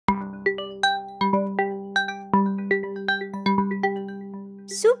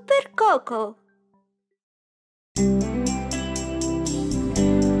Super Coco.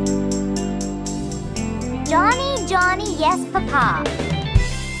 Johnny, Johnny, yes, Papa.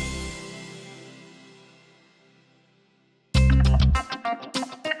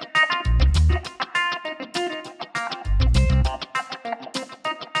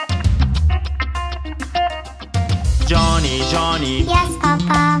 Johnny, Johnny, yes,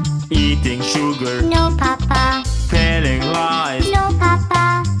 Papa. Eating sugar, no, Papa. Telling lies, no,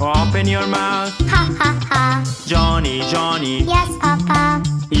 Papa. Open your mouth, ha ha ha. Johnny, Johnny, yes, Papa.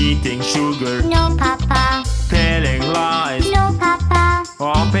 Eating sugar, no, Papa. Telling lies, no, Papa.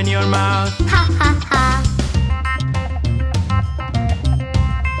 Open your mouth, ha ha ha.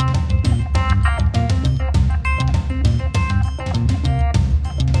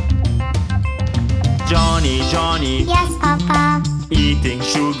 Johnny, Johnny, yes, Papa. Eating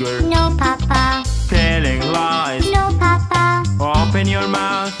sugar, no, Papa. Telling lies, no, Papa. Open your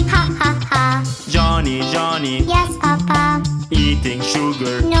mouth, ha ha ha. Johnny, Johnny, yes, Papa. Eating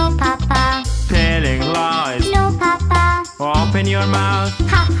sugar, no, Papa. Telling lies, no, Papa. Open your mouth,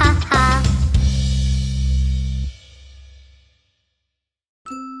 ha ha ha.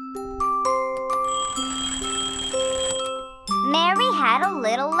 Mary had a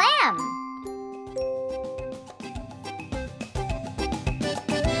little lamb.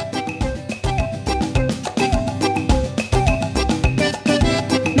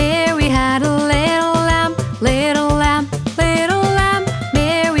 Mary had a little lamb, little lamb, little lamb.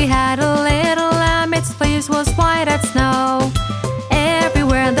 Mary had a little lamb, its fleece was white as snow.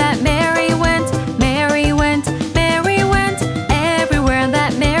 Everywhere that Mary went, Mary went, Mary went. Everywhere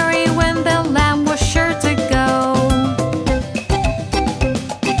that Mary went, the lamb was sure to go.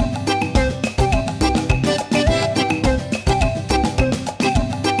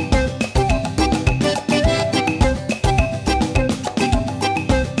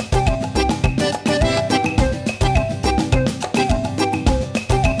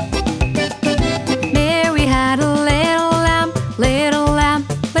 Mary had a little lamb, little lamb,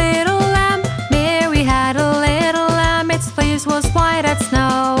 little lamb. Mary had a little lamb, its fleece was white as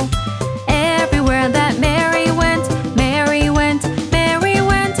snow. Everywhere that Mary went, Mary went, Mary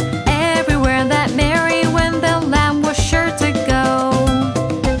went. Everywhere that Mary went, the lamb was sure to go.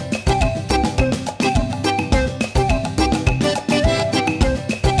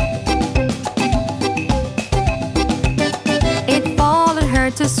 It followed her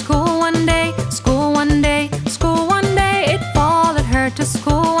to school one day, school one day, school one day. It followed her to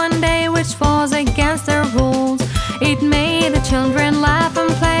school one day, which was against the rules. It made the children laugh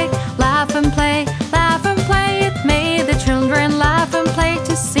and play, laugh and play, laugh and play. It made the children laugh and play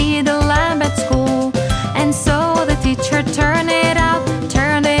to see the lamb at school. And so the teacher turned it out,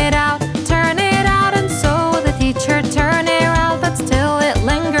 turned it out, turned it out. And so the teacher turned it out, but still it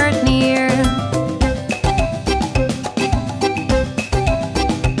lingered near.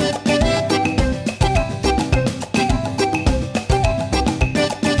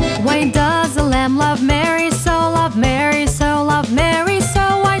 Why does the lamb love Mary so, love Mary so, love Mary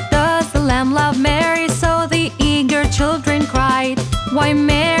so? Why does the lamb love Mary so? The eager children cried. Why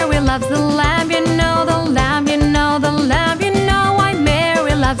Mary loves the lamb, you know, the lamb, you know, the lamb, you know. Why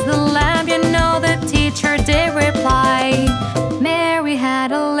Mary loves the lamb, you know, the teacher did reply. Mary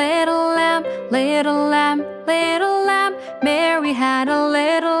had a little lamb, little lamb, little lamb. Mary had a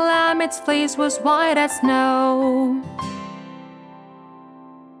little lamb, its fleece was white as snow.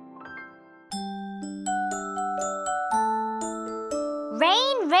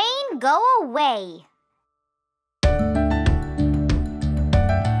 Rain, rain, go away.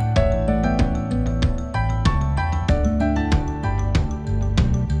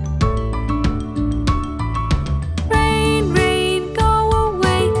 Rain, rain, go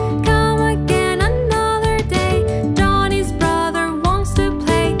away. Come again another day. Johnny's brother wants to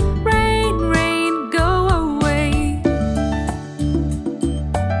play. Rain, rain, go away.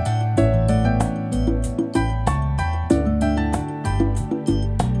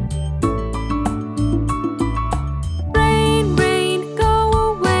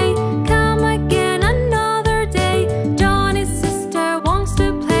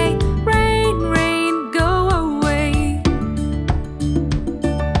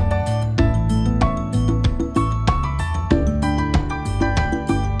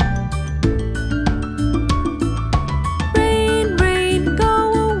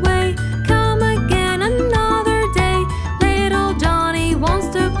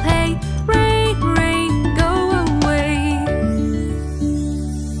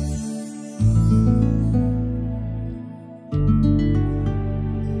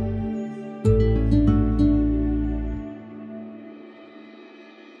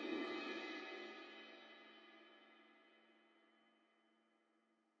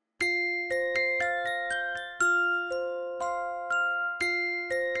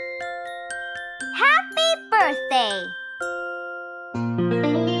 birthday.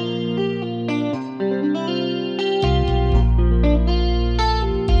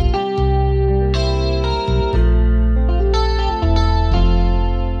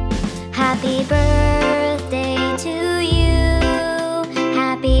 Happy birthday to you.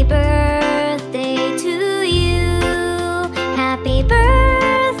 Happy birthday to you. Happy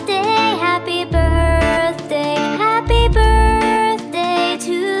birthday, happy birthday, happy birthday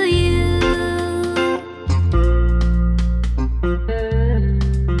to you.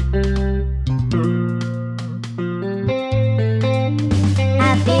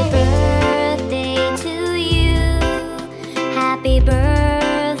 Happy birthday to you. Happy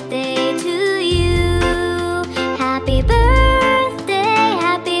birthday to you.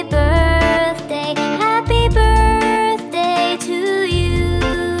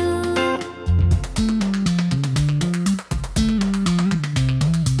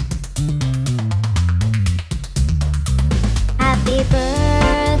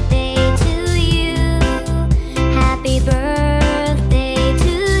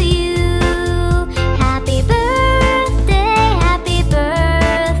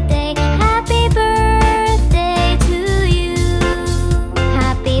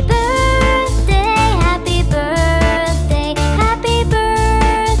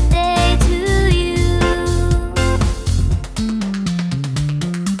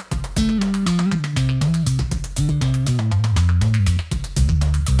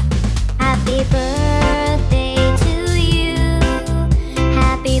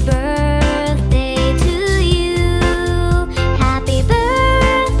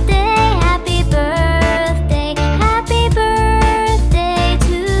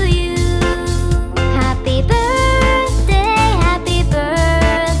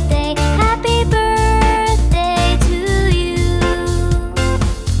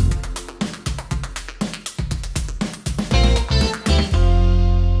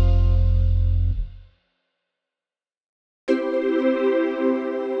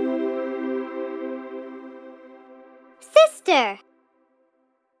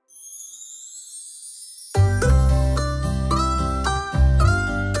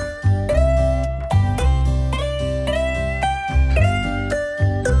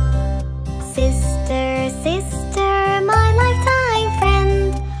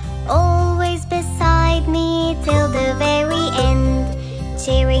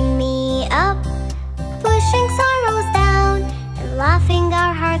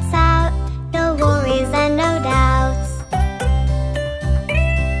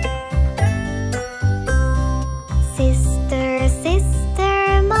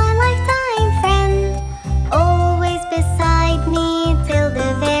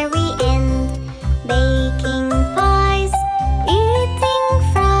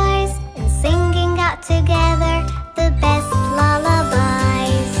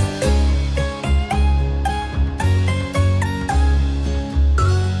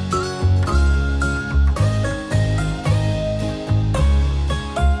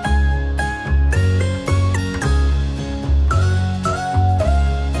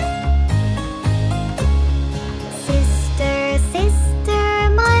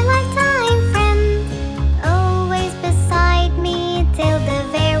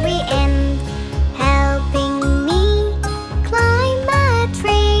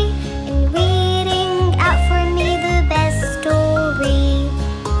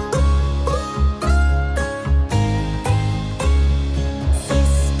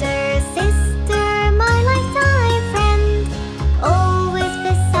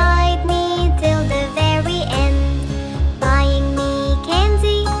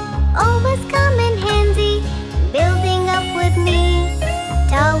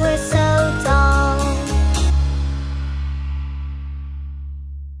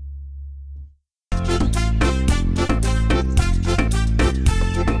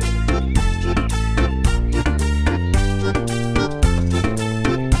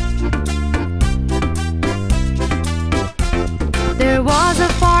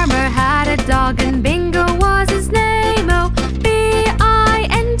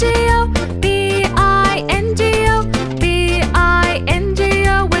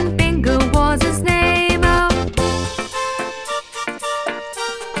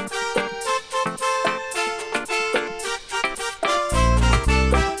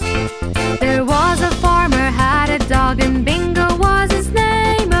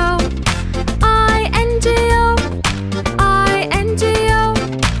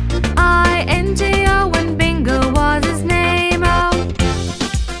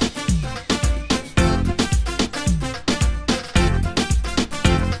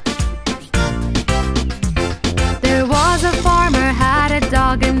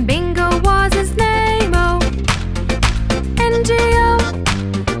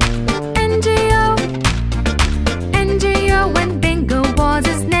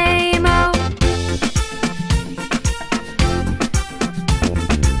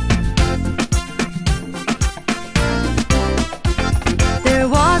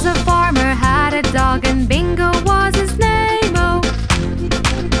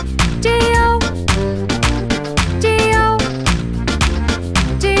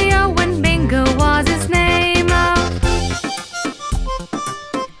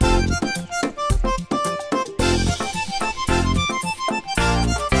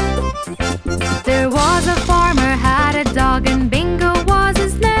 There was a